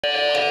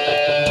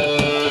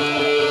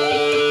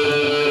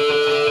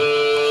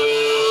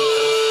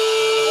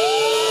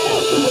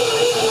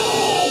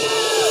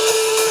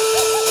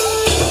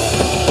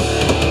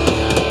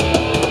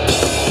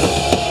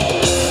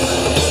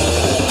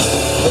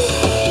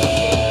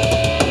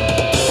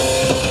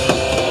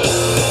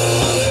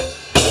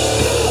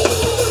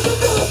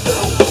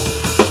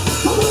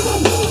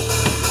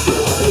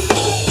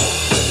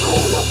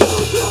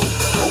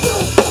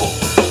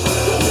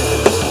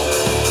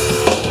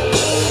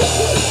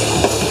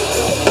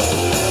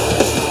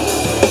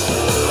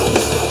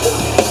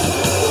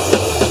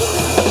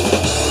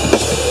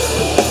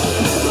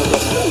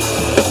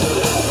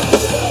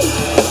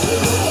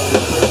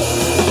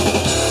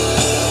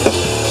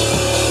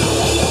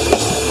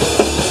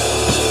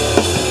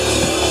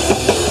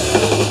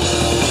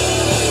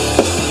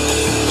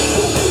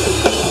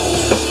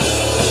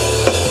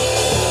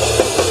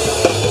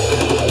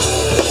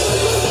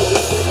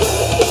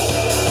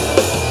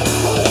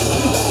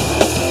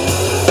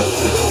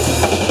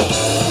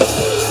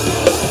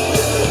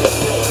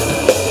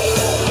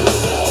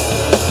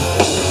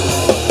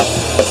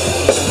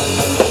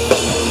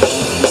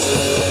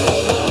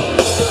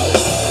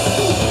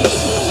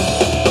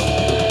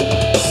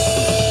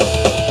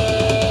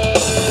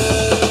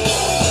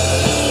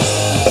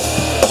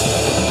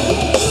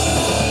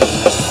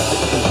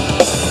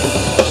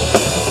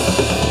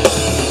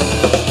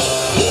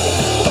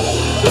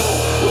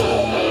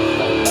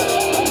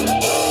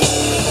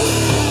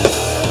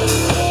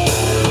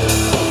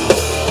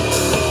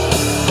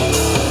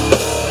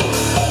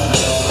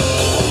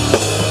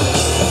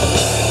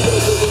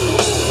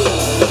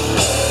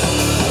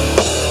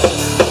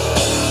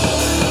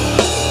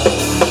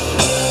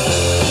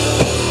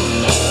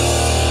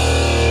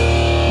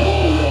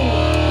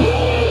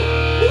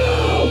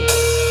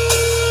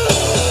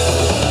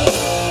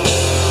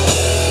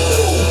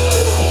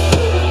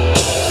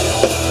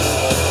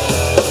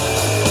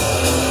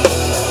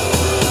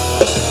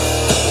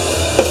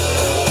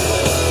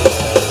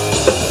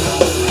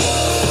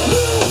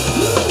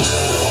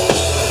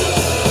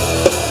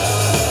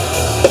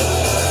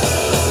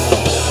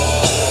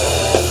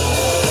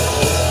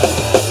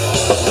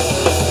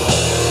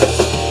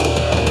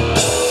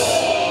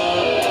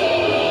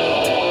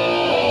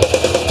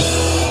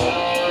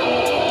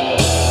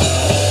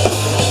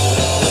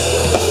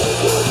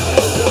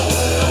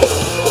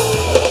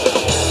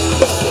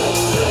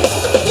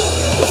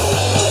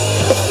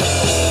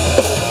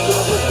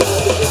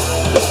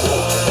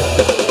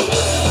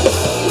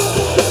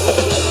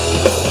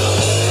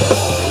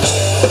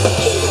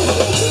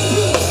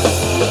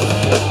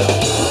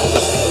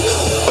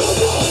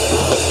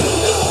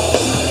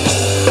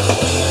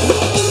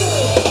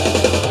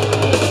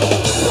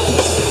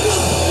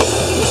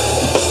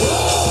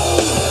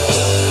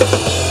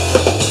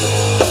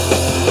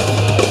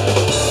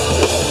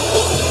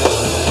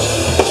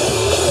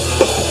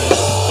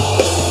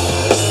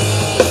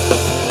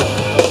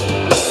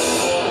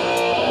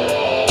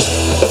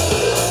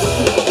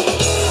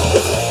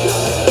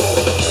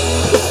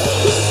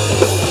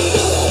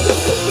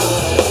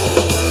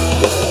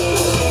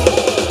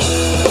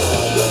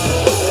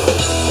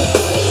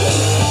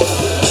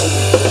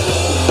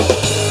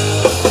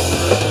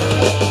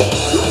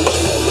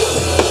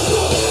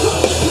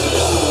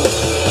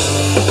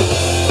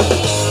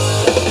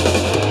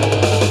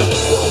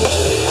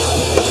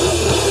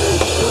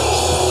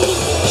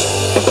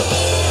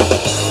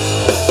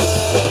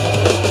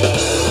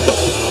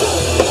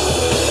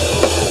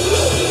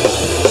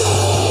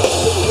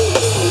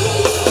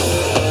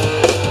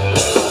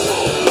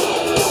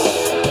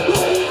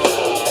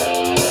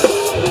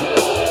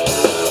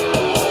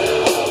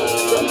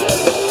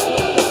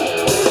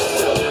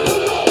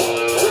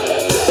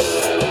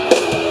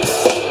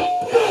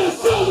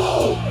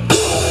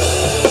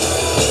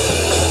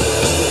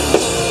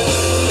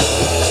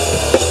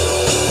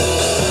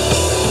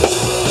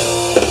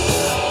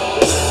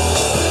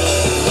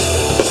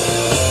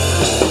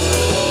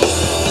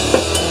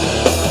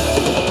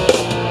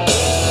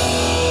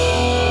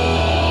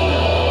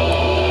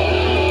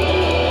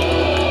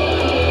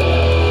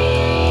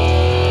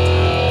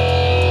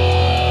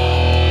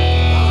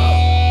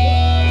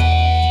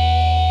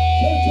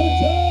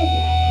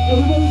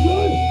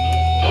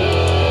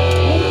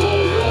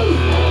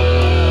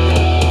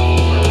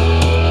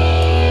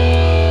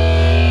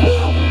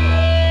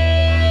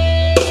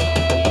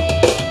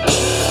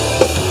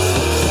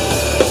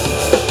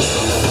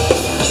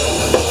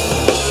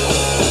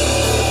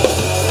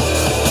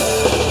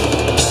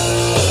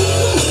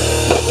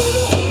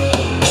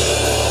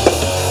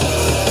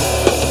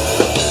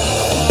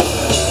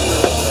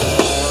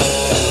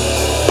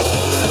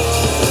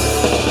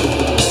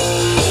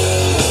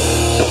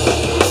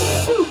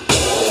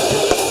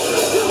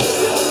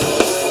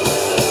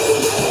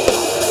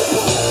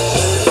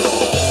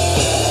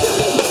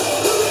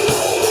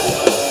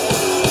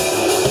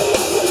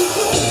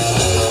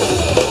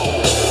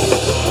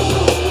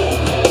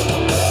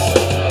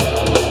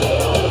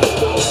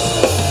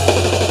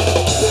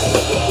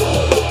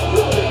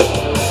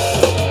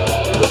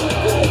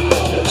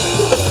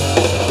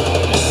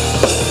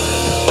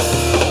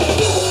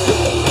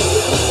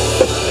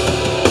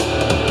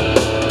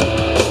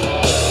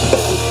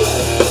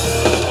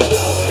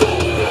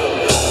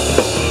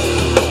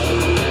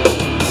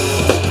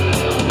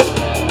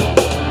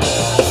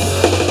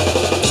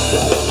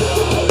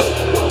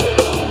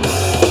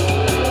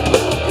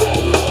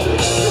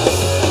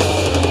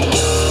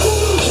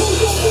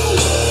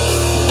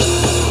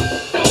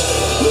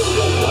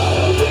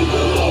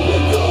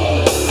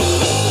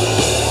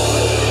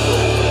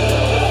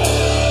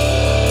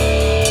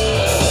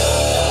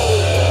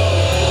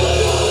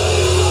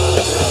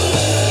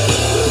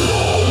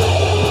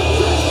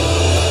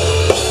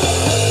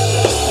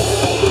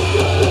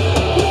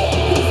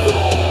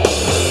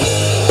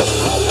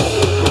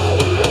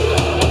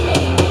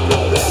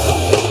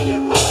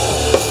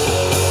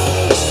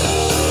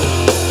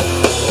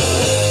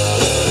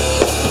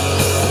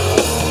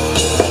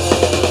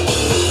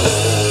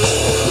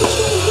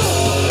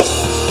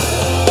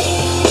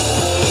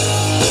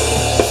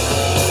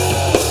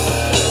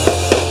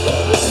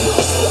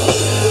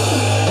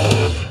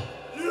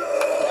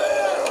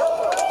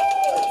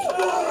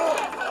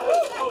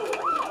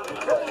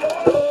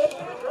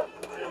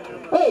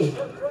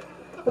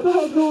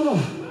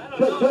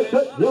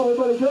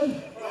Everybody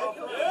good?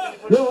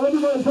 Yo,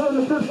 everybody's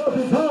having a good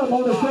fucking time. I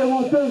want to say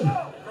one thing.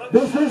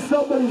 This is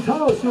somebody's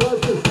house who has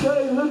to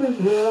stay living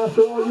here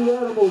after all you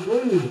animals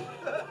leave.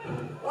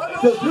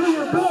 So do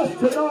your best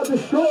to not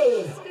destroy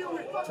it.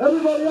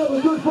 Everybody have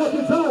a good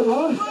fucking time,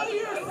 huh?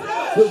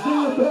 So do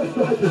your best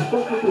not to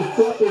fucking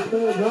disrupt this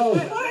man's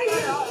house.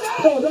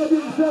 Oh, that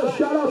being said,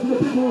 shout out to the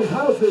people whose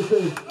house this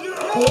is.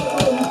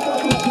 Whoever you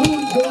fucking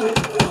doing,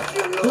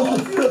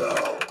 this is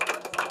sick.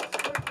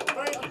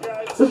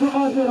 This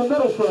reminds me of a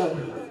metal frat.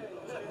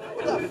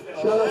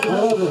 Shout out to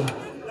whoever.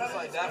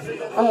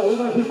 Alright, we're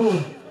gonna keep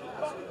moving.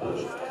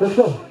 Let's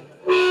go.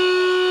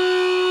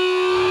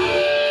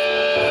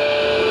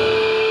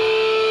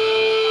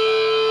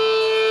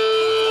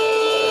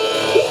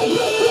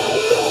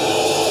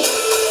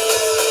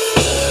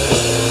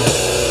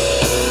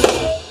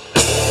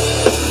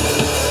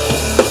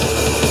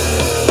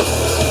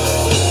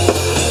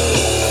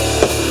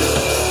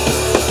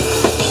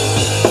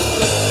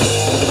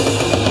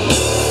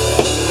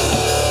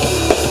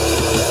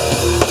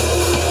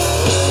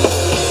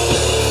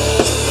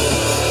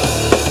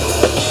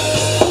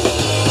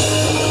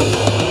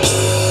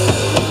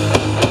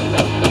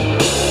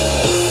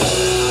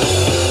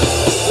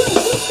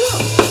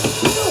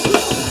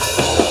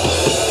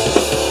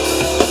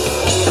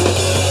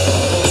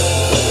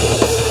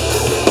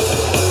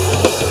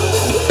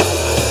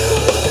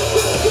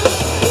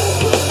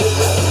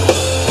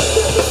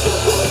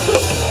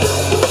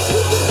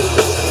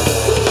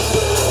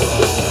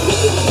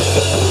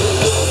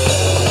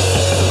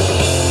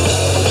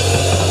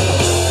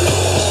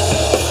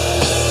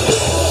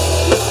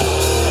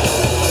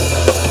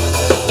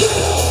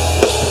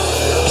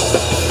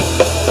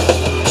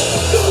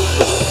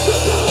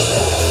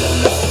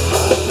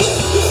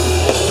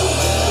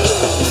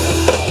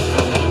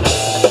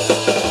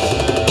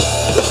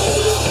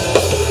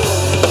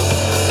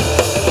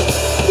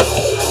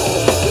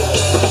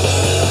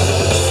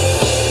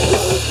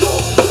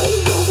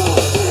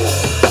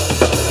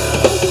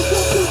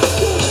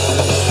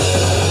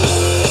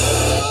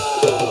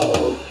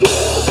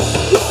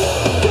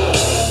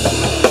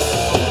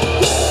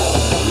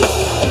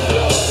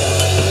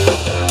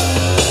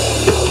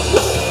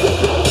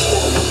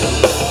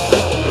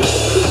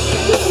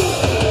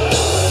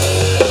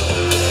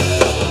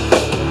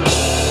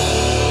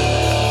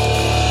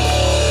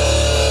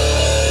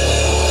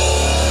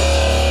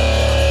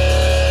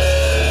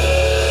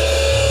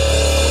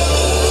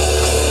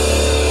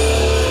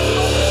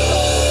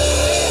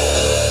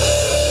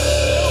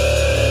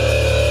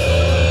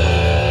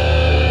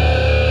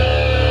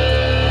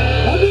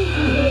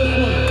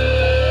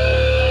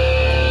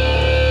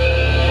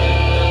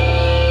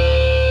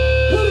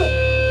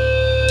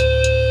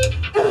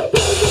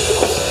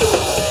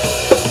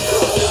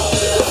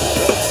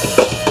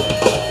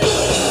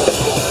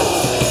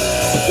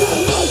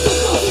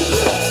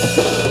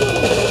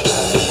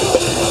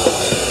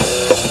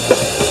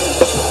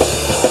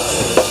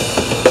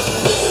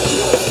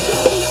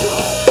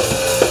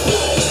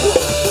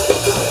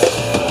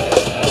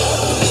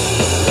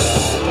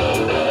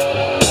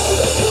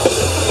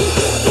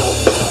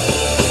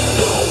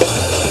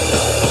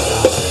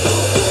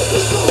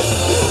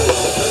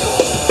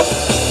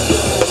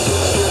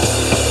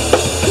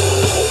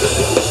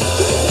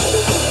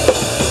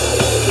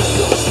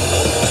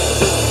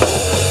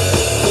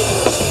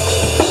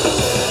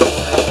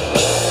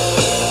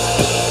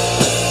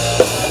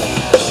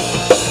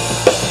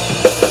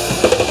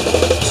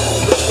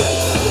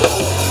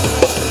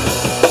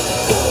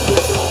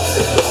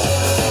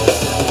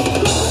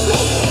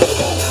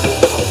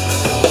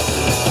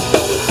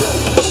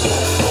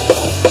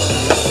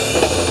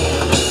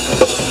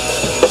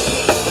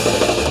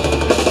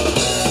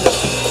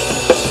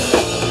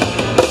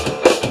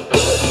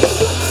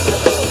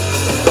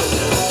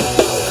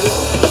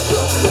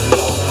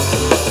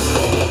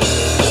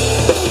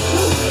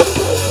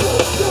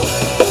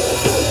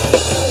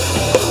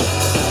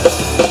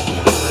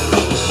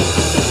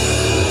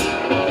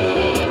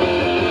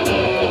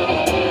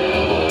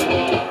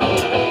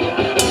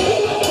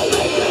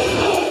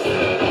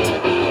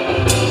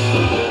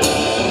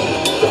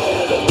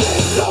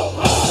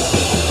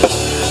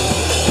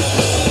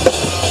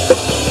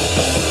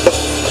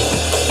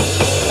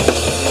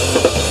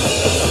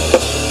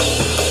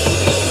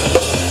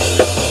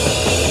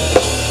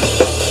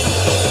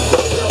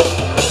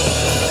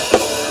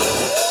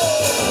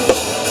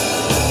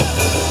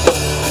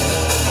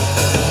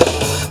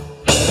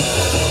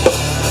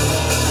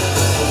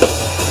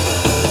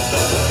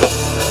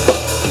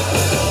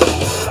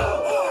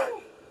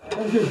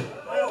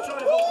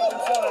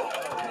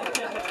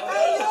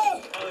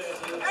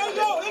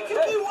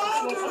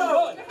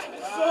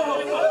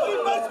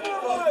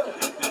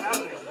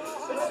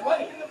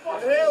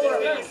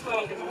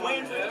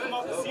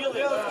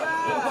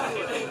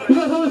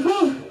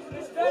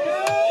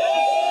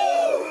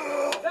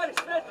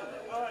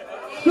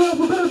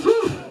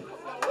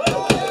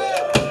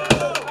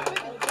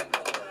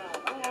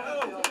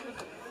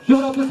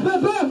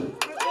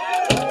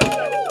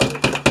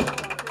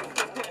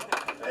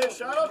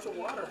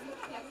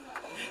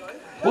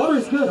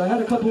 Water's good. I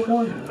had a couple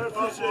more. I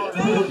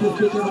think we'll keep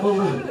kicking them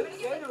over.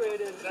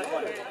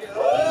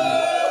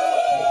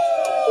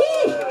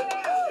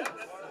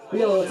 We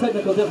got a little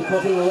technical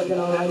difficulty we're looking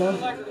on right now.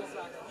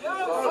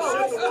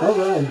 All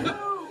right.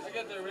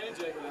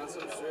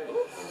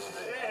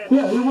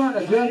 Yeah, we weren't a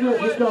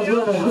jacket. This guy's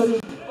wearing a hoodie.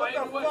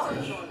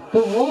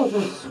 The walls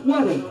are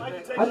sweating.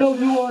 I know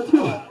you are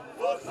too.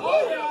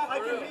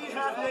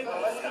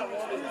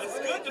 It's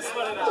good to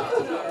sweat it out.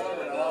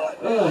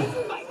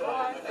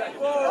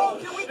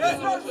 Can we just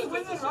start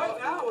swinging right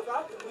now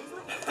without the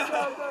music?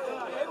 Are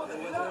we able to do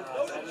that?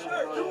 Go to the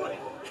church. Do it.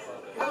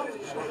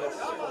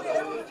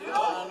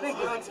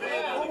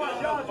 Oh my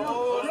God, dude.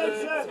 Great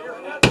set.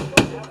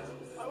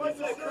 I like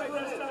that great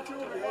tattoo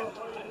over here.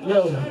 Yo,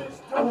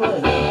 all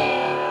right.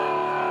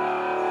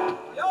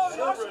 Yo,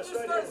 y'all should just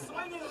start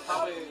swinging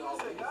without the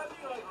music.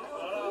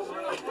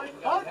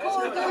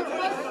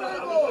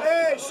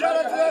 Hey, shout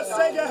out to that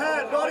Sega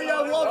hat, buddy. I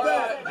love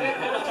that.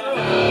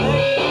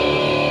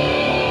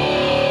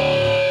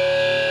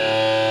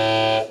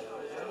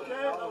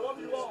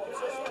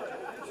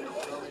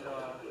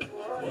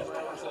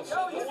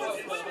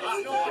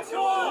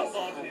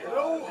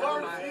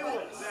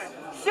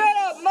 Shut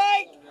up,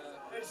 Mike!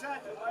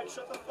 Exactly, Mike.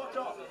 Shut the fuck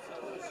up.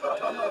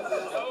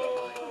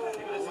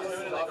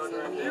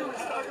 You was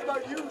talking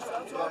about you.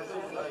 Stop talking.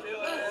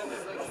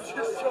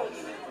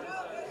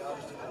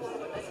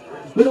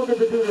 We don't get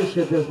to do this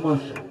shit this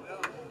much.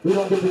 We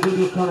don't get to do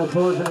these kind of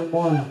tours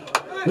anymore.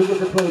 We get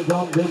to play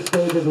dumb big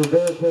stages with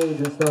barricades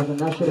and stuff, and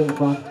that shit ain't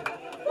fun.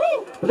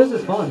 But this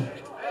is fun.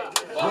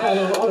 I'm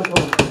having a lot of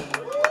fun.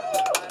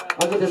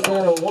 I get to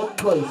stand in one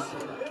place.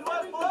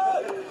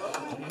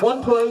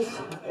 One place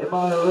in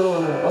my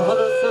little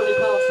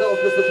 170-pound self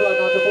just to try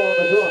not to fall on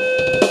the drum.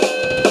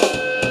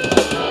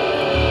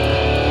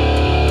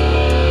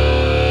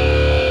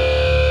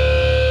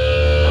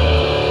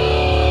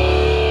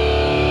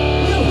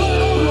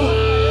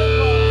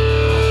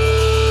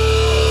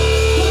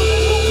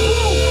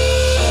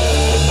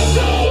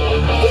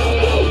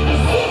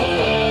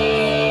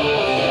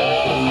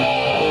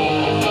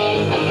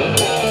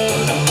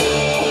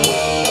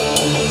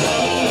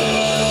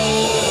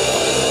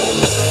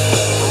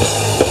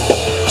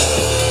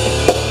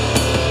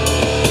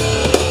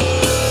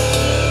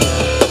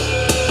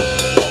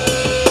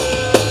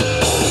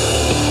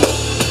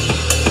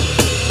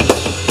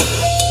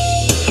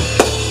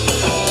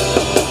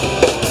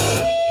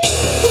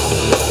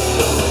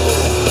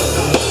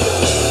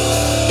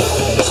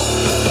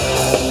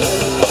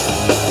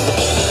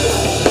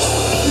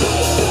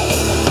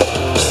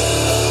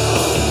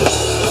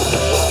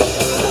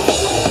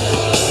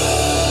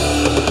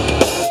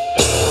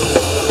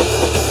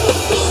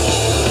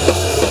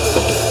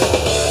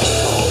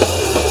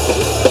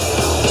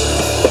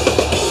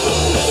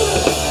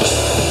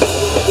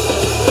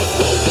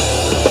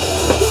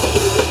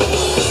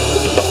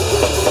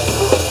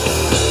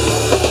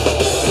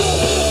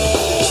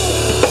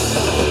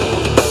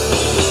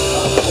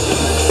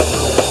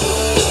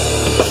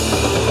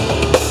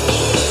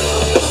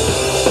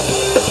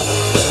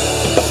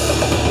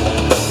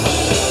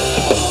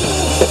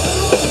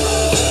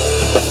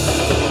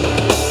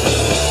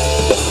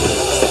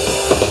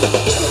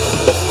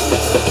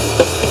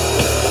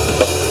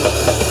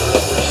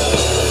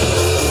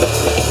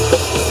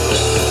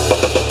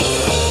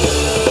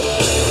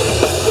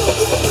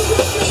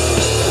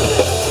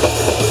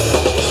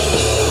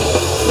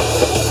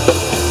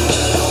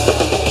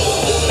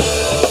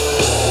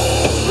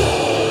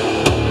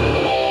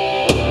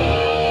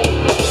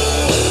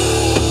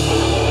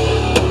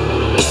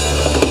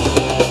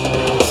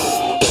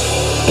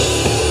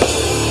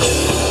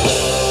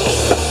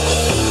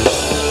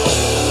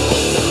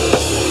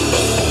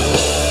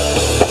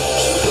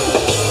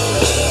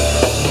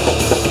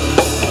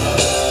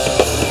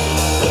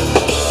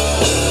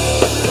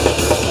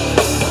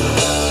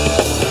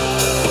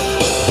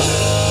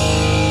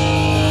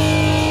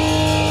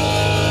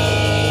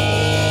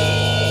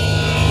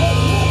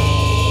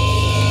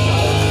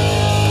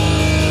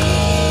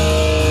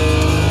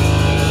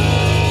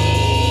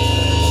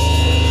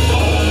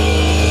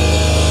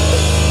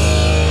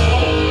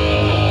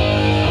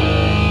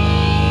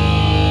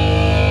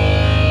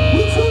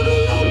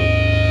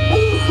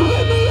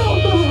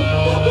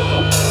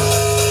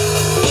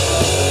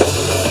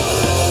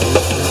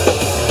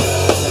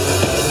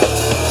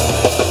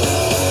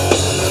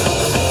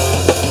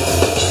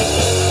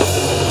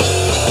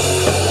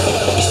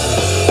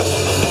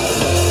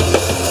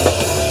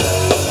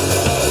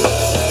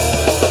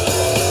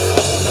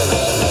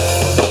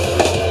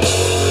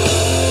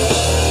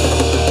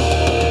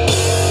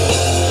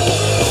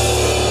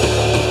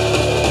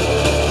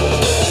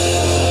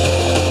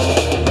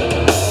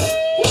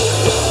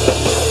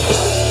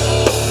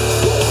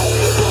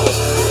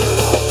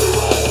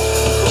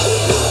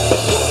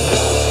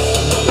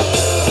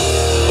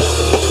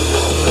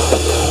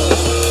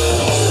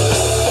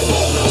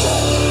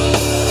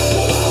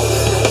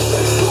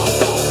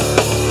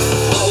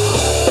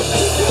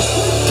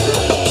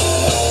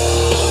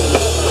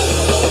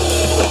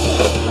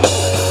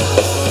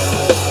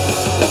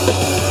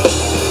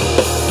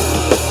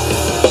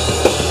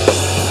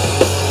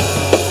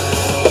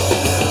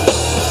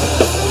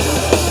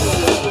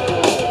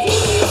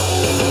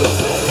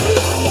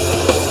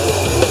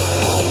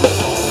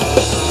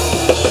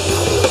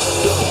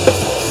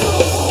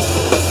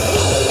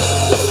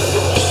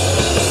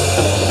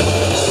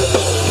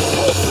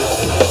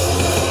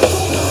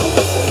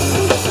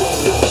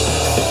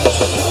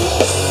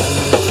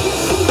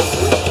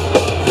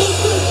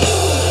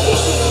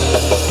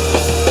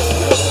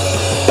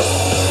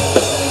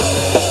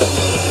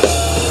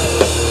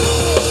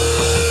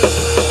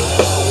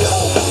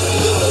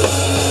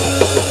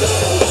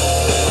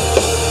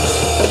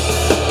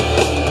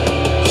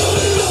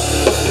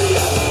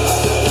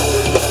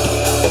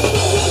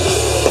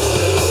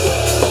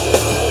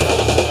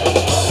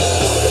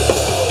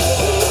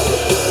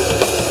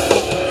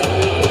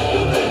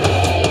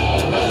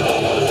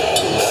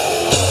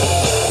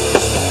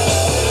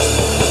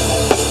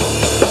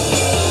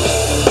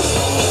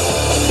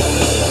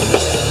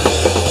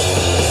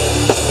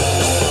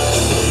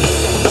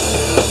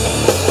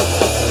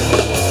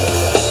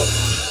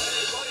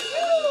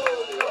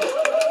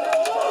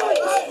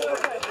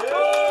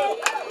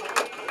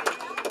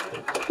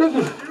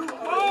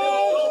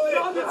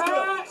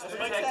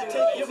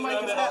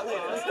 I'm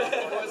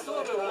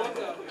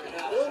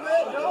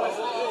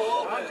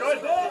good.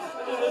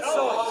 It's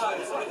so hot.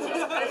 It's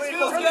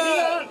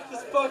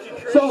fucking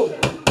crazy. So,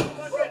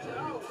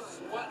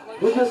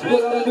 we just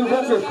put out a new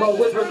record called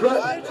With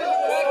Regret.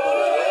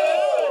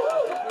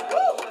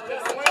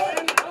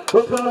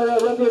 We're proud of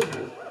that record.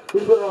 We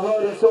put our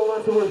heart and soul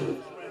into it.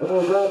 And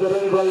we're glad that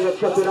anybody that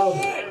checked it out.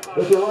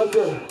 If you liked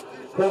it,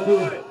 thank you.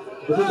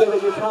 If you gave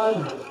it your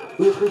time,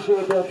 we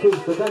appreciate that too.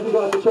 So thank you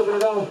guys for checking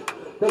it out.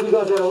 Thank you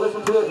guys that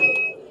listened to it.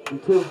 You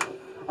too.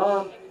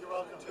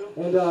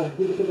 And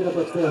you can pick it up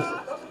upstairs.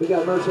 We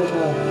got merch in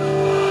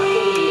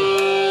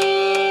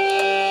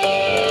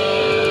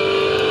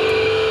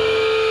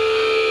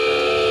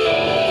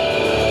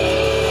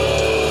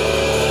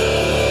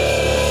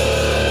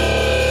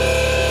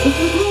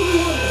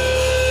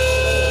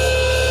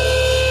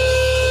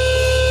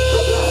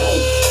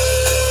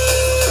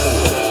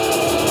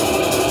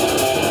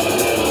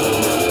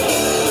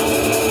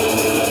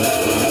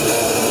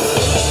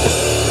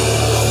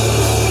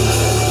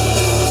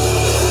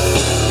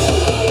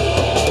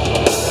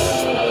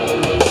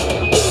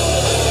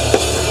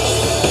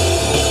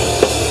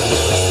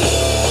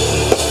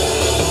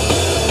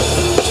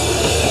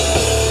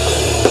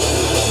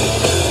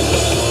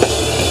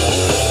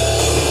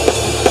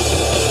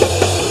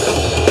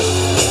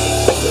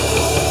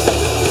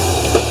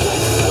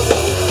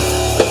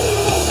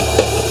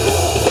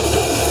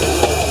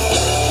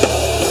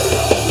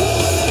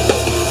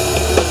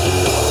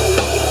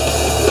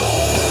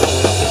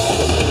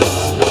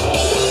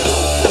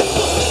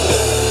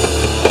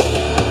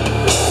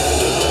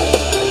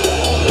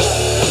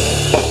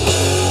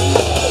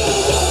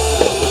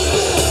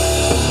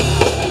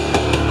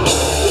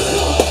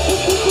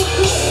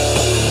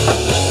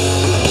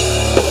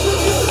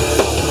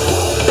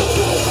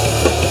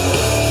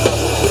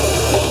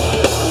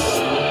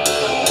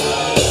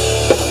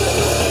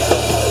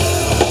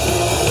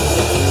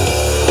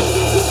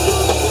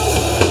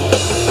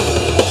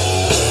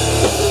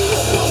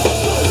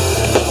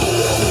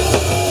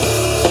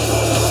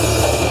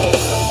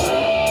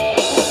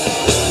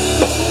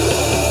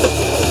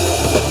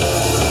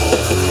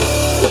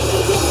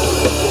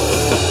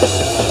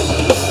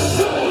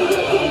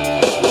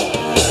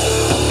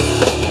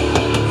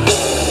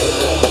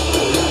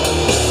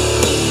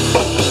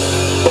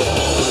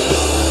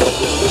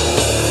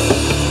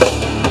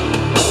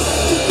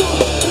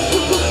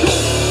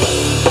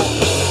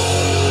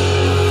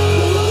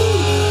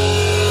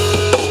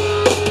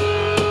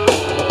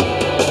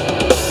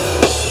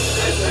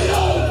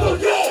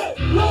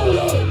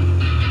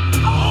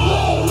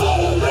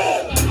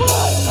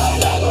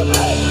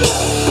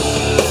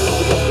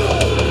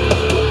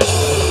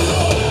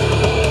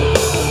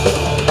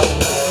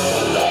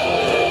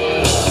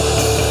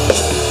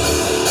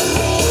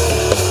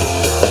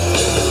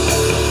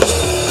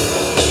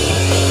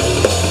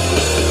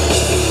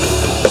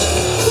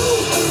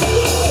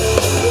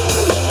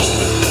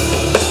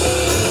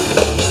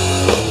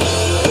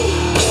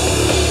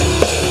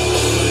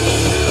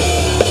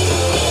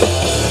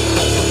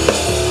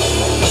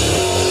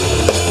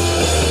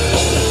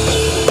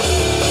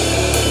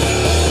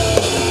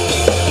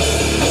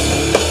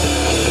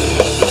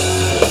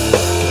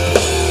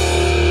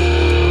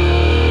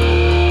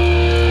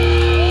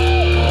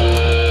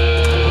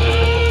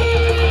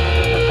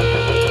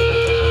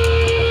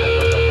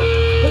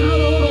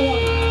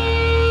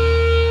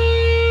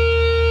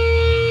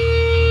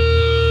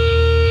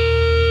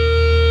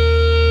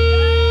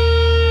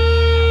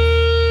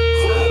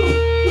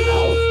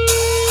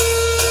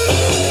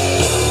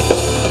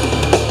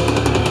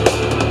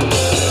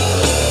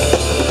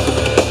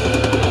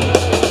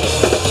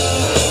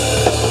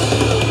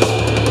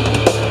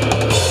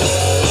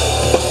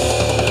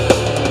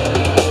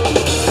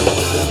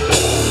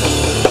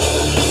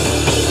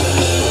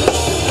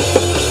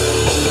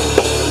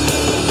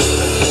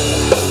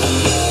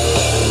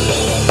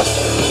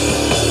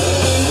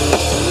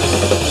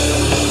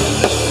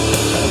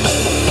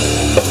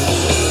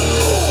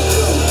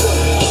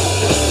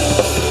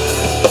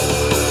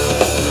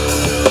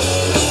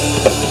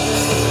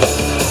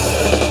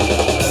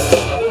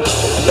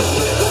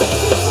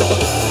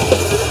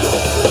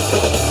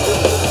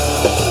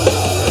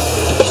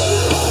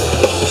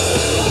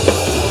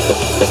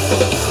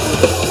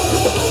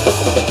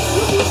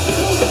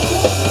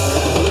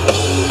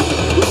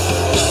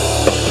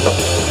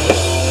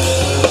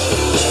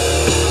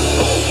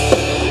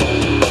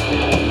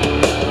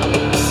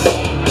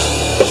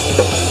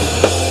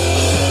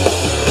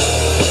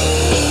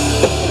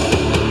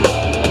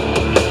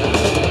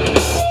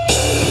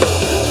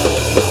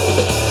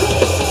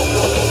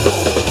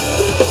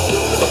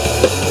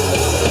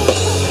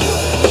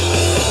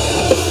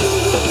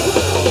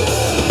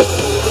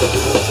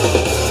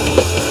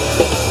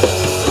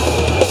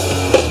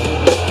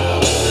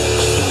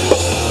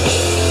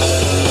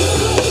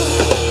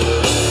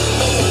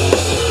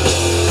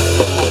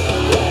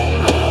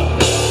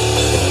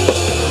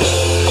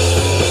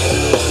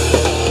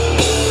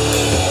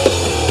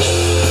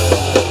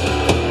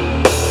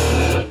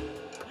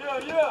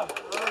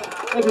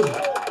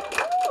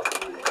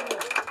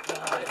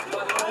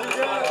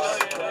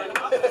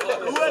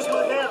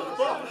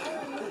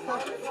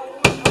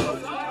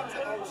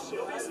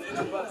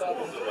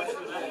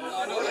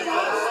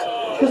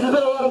This has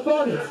been a lot of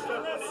fun.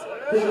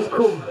 This is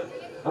cool.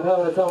 I'm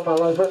having a time of my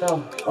life right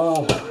now.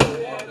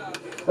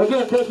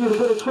 Again, thank you to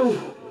Good and Truth.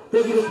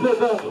 Thank you to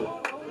Spitback.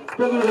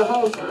 Thank you to the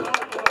house.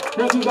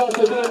 Thank you guys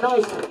for being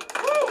nice.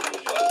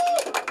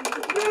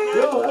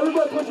 Yo,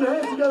 everybody put your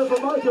hands together for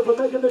Micah for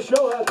making this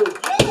show happen.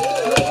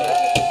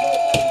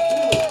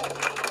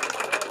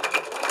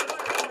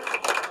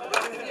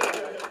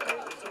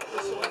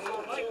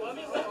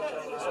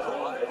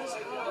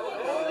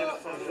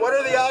 What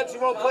are the odds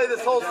you won't play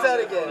this whole set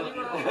again?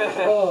 The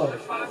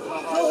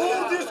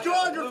whole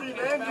discography,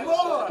 man. Come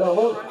on. The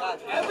whole...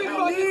 We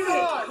need it.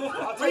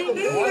 We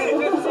need it.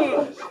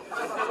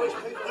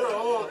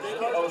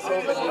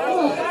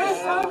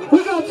 We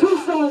got 2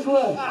 songs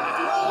left.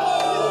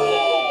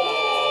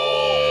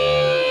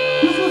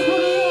 This was for